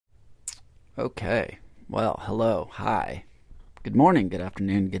Okay. Well, hello. Hi. Good morning, good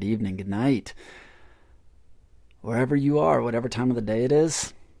afternoon, good evening, good night. Wherever you are, whatever time of the day it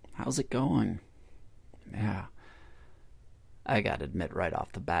is, how's it going? Yeah. I gotta admit right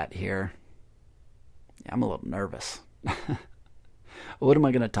off the bat here, yeah, I'm a little nervous. What am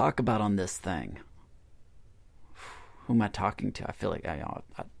I gonna talk about on this thing? Who am I talking to? I feel like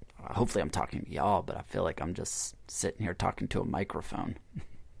hopefully I'm talking to y'all, but I feel like I'm just sitting here talking to a microphone.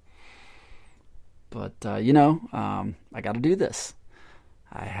 But, I got to do this.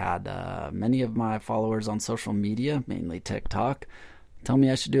 I had many of my followers on social media, mainly TikTok, tell me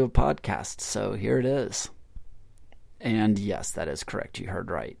I should do a podcast. So here it is. And yes, that is correct. You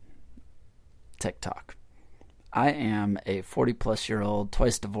heard right. TikTok. I am a 40-plus-year-old,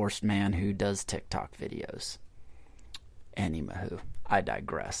 twice divorced man who does TikTok videos. Anywho, I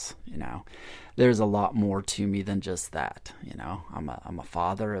digress. There's a lot more to me than just that. I'm a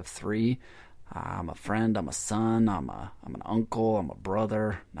father of three. I'm a friend, I'm a son, I'm an uncle, I'm a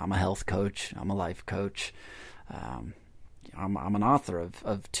brother, I'm a health coach, I'm a life coach. I'm an author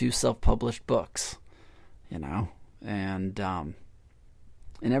of two self-published books, and in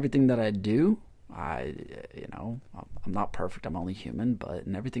everything that I do, I'm not perfect, I'm only human, but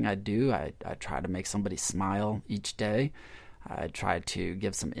in everything I do, I try to make somebody smile each day. I try to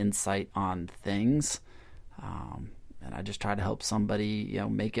give some insight on things. And I just try to help somebody,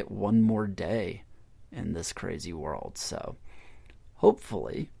 make it one more day in this crazy world. So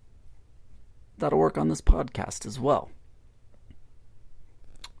hopefully that'll work on this podcast as well.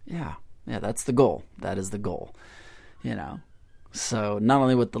 Yeah, that's the goal. That is the goal, So not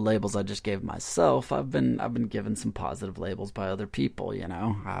only with the labels I just gave myself, I've been given some positive labels by other people.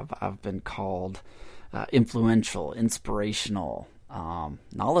 I've been called influential, inspirational,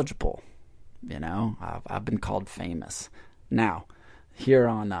 knowledgeable. I've been called famous. Now, here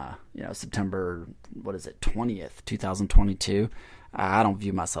on September 20th, 2022, I don't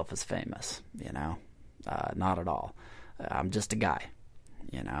view myself as famous. Not at all. I'm just a guy.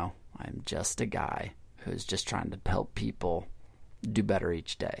 I'm just a guy who's just trying to help people do better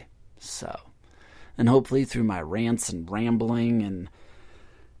each day. So, and hopefully through my rants and rambling and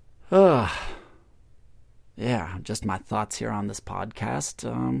just my thoughts here on this podcast,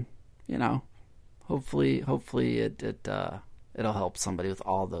 hopefully it'll help somebody with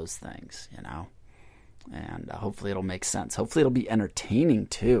all those things, and hopefully it'll make sense. Hopefully it'll be entertaining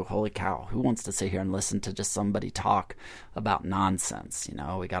too. Holy cow, who wants to sit here and listen to just somebody talk about nonsense?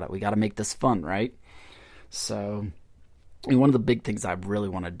 We gotta make this fun, right? So, one of the big things I really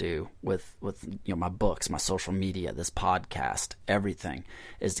want to do with my books, my social media, this podcast, everything,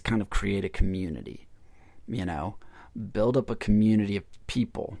 is to kind of create a community. Build up a community of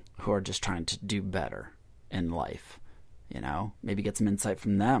people who are just trying to do better in life. Maybe get some insight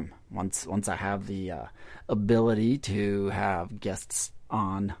from them. Once I have the ability to have guests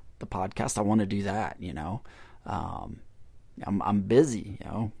on the podcast, I want to do that. I'm busy.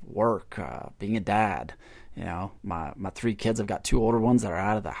 Work, being a dad. My three kids. I've got two older ones that are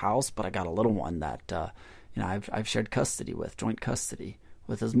out of the house, but I got a little one that I've shared custody with, joint custody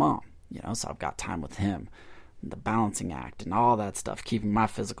with his mom. So I've got time with him. The balancing act and all that stuff, keeping my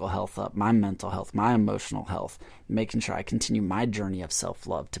physical health up, my mental health, my emotional health, making sure I continue my journey of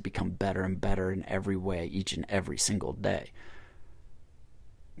self-love to become better and better in every way, each and every single day.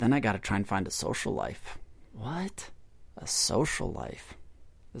 Then I got to try and find a social life. What? A social life?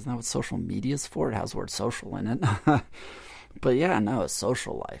 Isn't that what social media is for? It has the word social in it. But yeah, no, a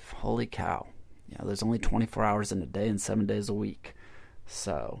social life. Holy cow. There's only 24 hours in a day and 7 days a week.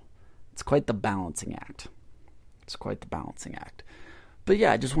 So it's quite the balancing act. But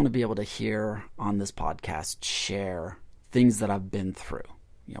yeah, I just want to be able to hear on this podcast, share things that I've been through,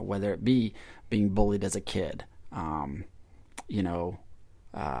 whether it be being bullied as a kid,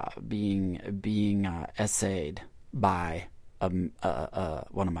 being essayed by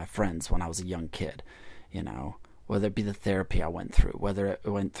one of my friends when I was a young kid, whether it be the therapy I went through, whether it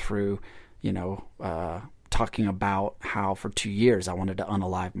went through, talking about how for 2 years I wanted to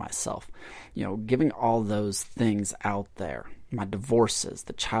unalive myself, giving all those things out there, my divorces,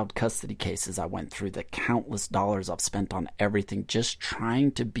 the child custody cases I went through, the countless dollars I've spent on everything, just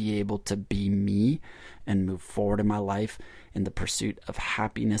trying to be able to be me and move forward in my life in the pursuit of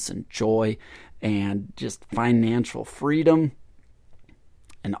happiness and joy and just financial freedom.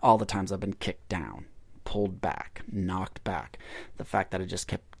 And all the times I've been kicked down, pulled back, knocked back, the fact that I just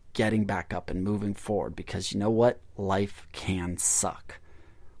kept getting back up and moving forward, because you know what? Life can suck.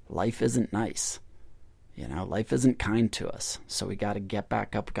 Life isn't nice. Life isn't kind to us. So we got to get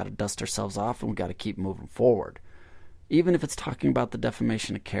back up, we got to dust ourselves off, and we got to keep moving forward. Even if it's talking about the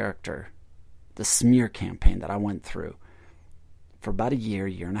defamation of character, the smear campaign that I went through for about a year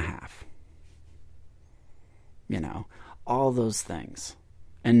and a half. All those things.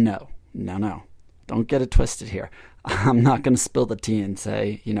 And no, don't get it twisted here. I'm not going to spill the tea and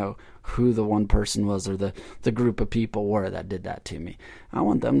say, who the one person was or the group of people were that did that to me. I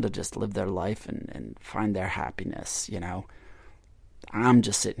want them to just live their life and find their happiness, I'm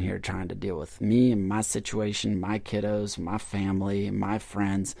just sitting here trying to deal with me and my situation, my kiddos, my family, my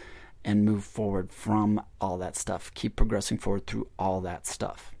friends, and move forward from all that stuff. Keep progressing forward through all that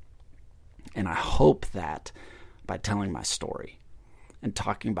stuff. And I hope that by telling my story and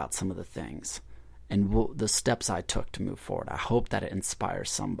talking about some of the things and the steps I took to move forward, I hope that it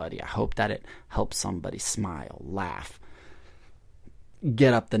inspires somebody. I hope that it helps somebody smile, laugh,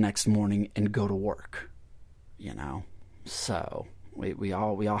 get up the next morning and go to work, So we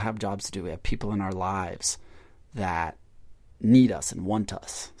all have jobs to do. We have people in our lives that need us and want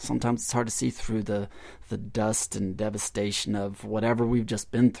us. Sometimes it's hard to see through the dust and devastation of whatever we've just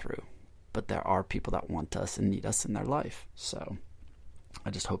been through. But there are people that want us and need us in their life. So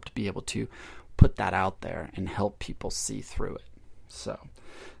I just hope to be able to put that out there and help people see through it.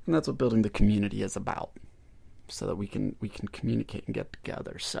 And that's what building the community is about, so that we can communicate and get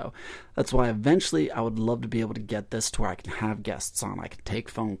together. So that's why eventually I would love to be able to get this to where I can have guests on. I can take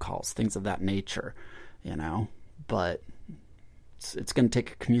phone calls, things of that nature, But it's going to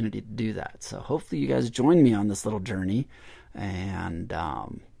take a community to do that. So hopefully you guys join me on this little journey and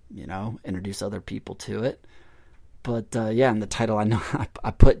introduce other people to it. But in the title, I know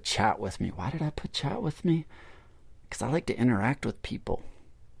I put chat with me. Why did I put chat with me? Because I like to interact with people.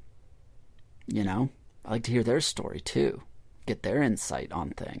 I like to hear their story too, get their insight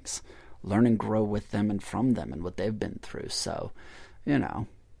on things, learn and grow with them and from them and what they've been through. So,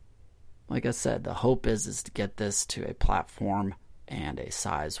 like I said, the hope is to get this to a platform and a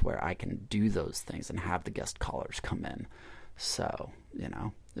size where I can do those things and have the guest callers come in. So,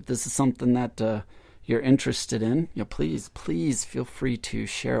 if this is something that you're interested in, please feel free to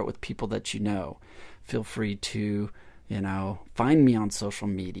share it with people that you know. Feel free to, find me on social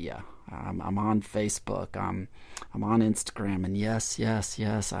media. I'm on Facebook. I'm on Instagram. And yes,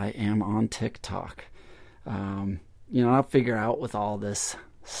 I am on TikTok. I'll figure out with all this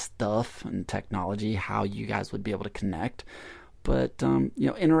stuff and technology how you guys would be able to connect. But,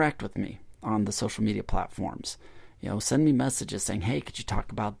 interact with me on the social media platforms. Send me messages saying, hey, could you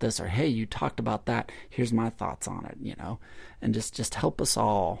talk about this? Or, hey, you talked about that. Here's my thoughts on it, and just help us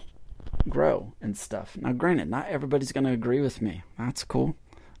all grow and stuff. Now, granted, not everybody's going to agree with me. That's cool.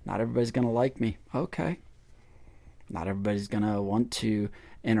 Not everybody's going to like me. Okay. Not everybody's going to want to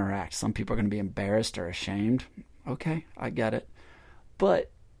interact. Some people are going to be embarrassed or ashamed. Okay, I get it. But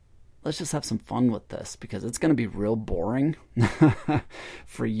let's just have some fun with this, because it's going to be real boring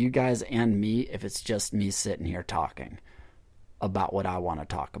for you guys and me if it's just me sitting here talking about what I want to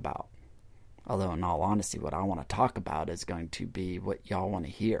talk about. Although, in all honesty, what I want to talk about is going to be what y'all want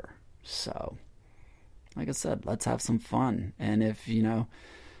to hear. So, like I said, let's have some fun. And if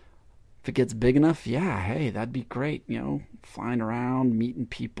it gets big enough, hey, that'd be great. Flying around, meeting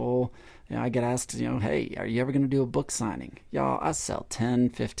people. I get asked, hey, are you ever going to do a book signing? Y'all, I sell 10,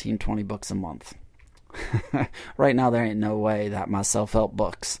 15, 20 books a month. Right now, there ain't no way that my self-help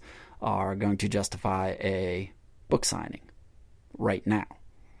books are going to justify a book signing right now.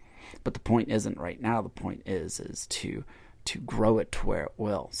 But the point isn't right now. The point is to grow it to where it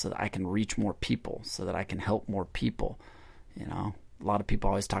will, so that I can reach more people, so that I can help more people. A lot of people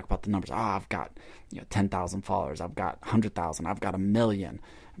always talk about the numbers. I've got 10,000 followers. I've got 100,000. I've got 1 million.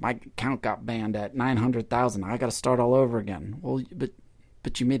 My account got banned at 900,000. I got to start all over again. Well,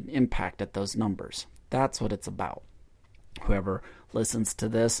 but you made an impact at those numbers. That's what it's about. Whoever listens to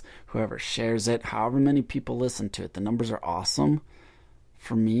this, whoever shares it, however many people listen to it, the numbers are awesome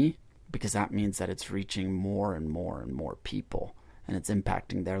for me, because that means that it's reaching more and more and more people, and it's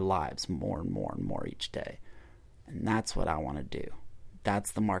impacting their lives more and more and more each day. And that's what I want to do.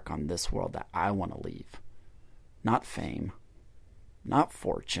 That's the mark on this world that I want to leave. Not fame, not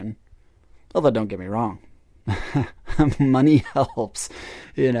fortune. Although, don't get me wrong, money helps.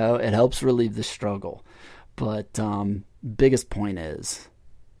 It helps relieve the struggle. But biggest point is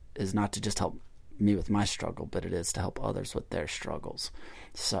not to just help me with my struggle, but it is to help others with their struggles.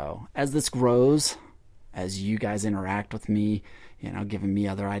 So as this grows, as you guys interact with me, giving me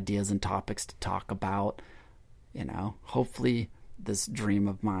other ideas and topics to talk about, hopefully this dream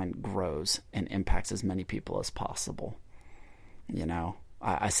of mine grows and impacts as many people as possible.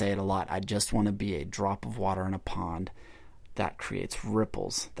 I say it a lot. I just want to be a drop of water in a pond that creates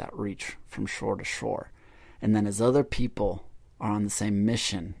ripples that reach from shore to shore. And then as other people are on the same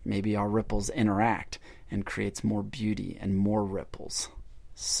mission. Maybe our ripples interact and creates more beauty and more ripples,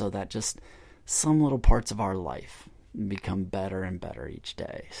 so that just some little parts of our life become better and better each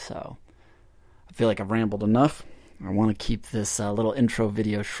day. So I feel like I've rambled enough. I want to keep this little intro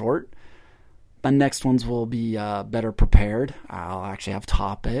video short. The next ones will be better prepared. I'll actually have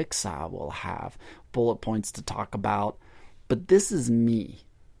topics. I will have bullet points to talk about. But this is me.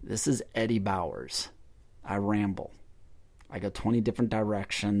 This is Eddie Bowers. I ramble. I go 20 different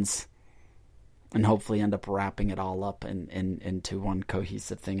directions and hopefully end up wrapping it all up into one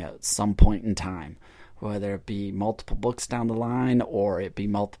cohesive thing at some point in time. Whether it be multiple books down the line, or it be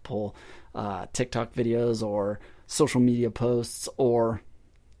multiple TikTok videos, or social media posts, or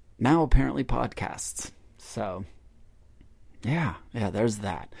now apparently podcasts. So, yeah, there's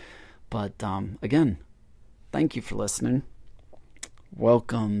that. But again, thank you for listening.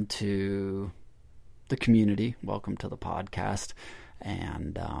 Welcome to the community. Welcome to the podcast.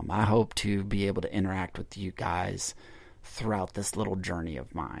 And I hope to be able to interact with you guys throughout this little journey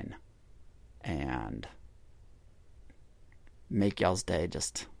of mine, and make y'all's day,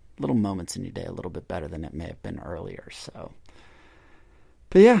 just little moments in your day, a little bit better than it may have been earlier. So,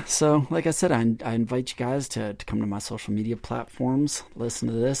 but yeah, so like I said, I invite you guys to come to my social media platforms, listen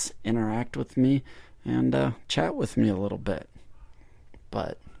to this, interact with me, and chat with me a little bit.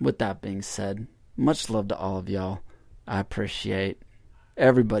 But with that being said, much love to all of y'all. I appreciate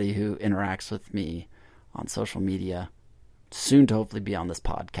everybody who interacts with me on social media, soon to hopefully be on this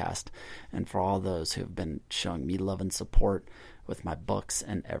podcast, and for all those who have been showing me love and support with my books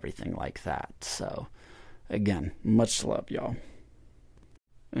and everything like that. So again, much love, y'all.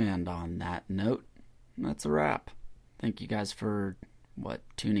 And on that note, that's a wrap. Thank you guys for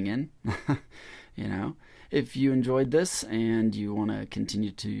tuning in. If you enjoyed this and you want to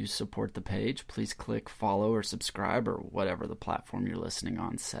continue to support the page, please click follow or subscribe, or whatever the platform you're listening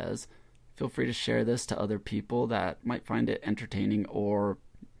on says. Feel free to share this to other people that might find it entertaining or,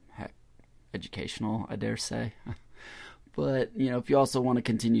 heck, educational, I dare say. But, if you also want to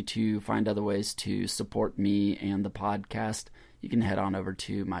continue to find other ways to support me and the podcast, you can head on over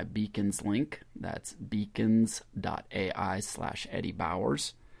to my Beacons link. That's beacons.ai/Eddie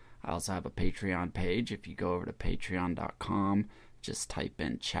Bowers. I also have a Patreon page. If you go over to patreon.com, just type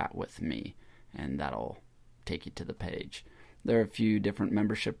in chat with me, and that'll take you to the page. There are a few different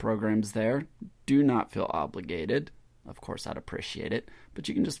membership programs there. Do not feel obligated. Of course, I'd appreciate it. But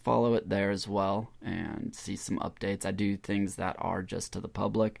you can just follow it there as well and see some updates. I do things that are just to the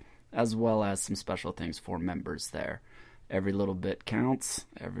public, as well as some special things for members there. Every little bit counts.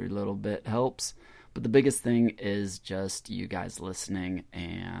 Every little bit helps. But the biggest thing is just you guys listening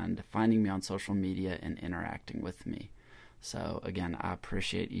and finding me on social media and interacting with me. So again, I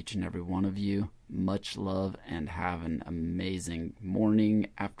appreciate each and every one of you. Much love, and have an amazing morning,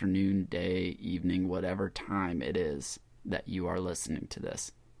 afternoon, day, evening, whatever time it is that you are listening to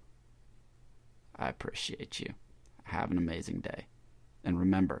this. I appreciate you. Have an amazing day. And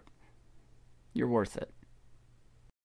remember, you're worth it.